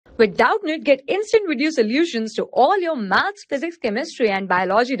With Doubtnut, get instant video solutions to all your maths, physics, chemistry, and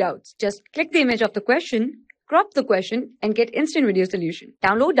biology doubts. Just click the image of the question, crop the question, and get instant video solution.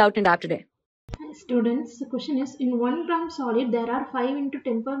 Download Doubtnut app today. Students, the question is, in 1 gram solid there are 5 into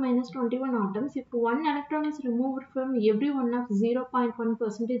 10 power minus 21 atoms. If one electron is removed from every one of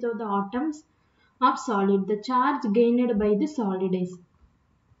 0.1% of the atoms of solid, the charge gained by the solid is.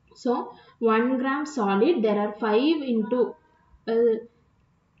 So 1 gram solid there are 5 into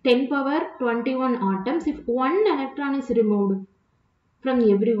 10 power 21 atoms. If one electron is removed from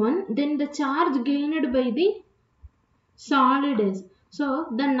everyone, then the charge gained by the solid is. So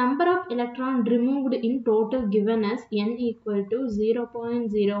the number of electron removed in total given as n equal to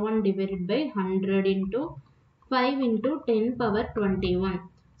 0.01 divided by 100 into 5 into 10 power 21.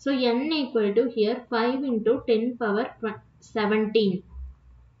 So n equal to here 5 into 10 power 17.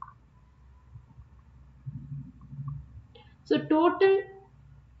 So total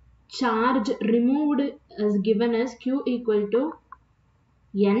charge removed is given as Q equal to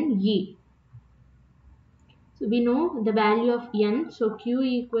Ne. So we know the value of n. So Q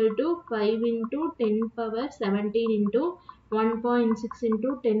equal to 5 into 10 power 17 into 1.6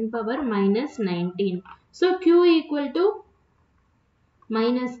 into 10 power minus 19. So Q equal to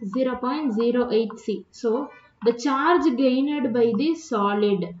minus 0.08 C. So the charge gained by the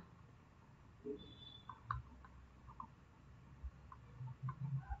solid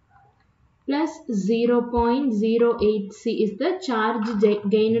plus 0.08 C is the charge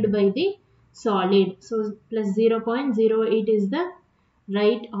gained by the solid. So plus 0.08 is the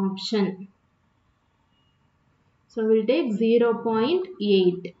right option. So we'll take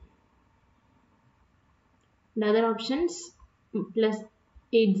 0.8. The other options plus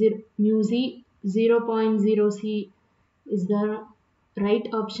 80 mu z 0.0 C is the right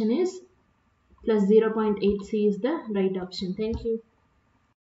option is plus 0.8 C is the right option. Thank you.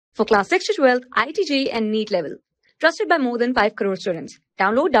 For class 6 to 12, IIT JEE and NEET level. Trusted by more than 5 crore students.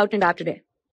 Download Doubtnut app today.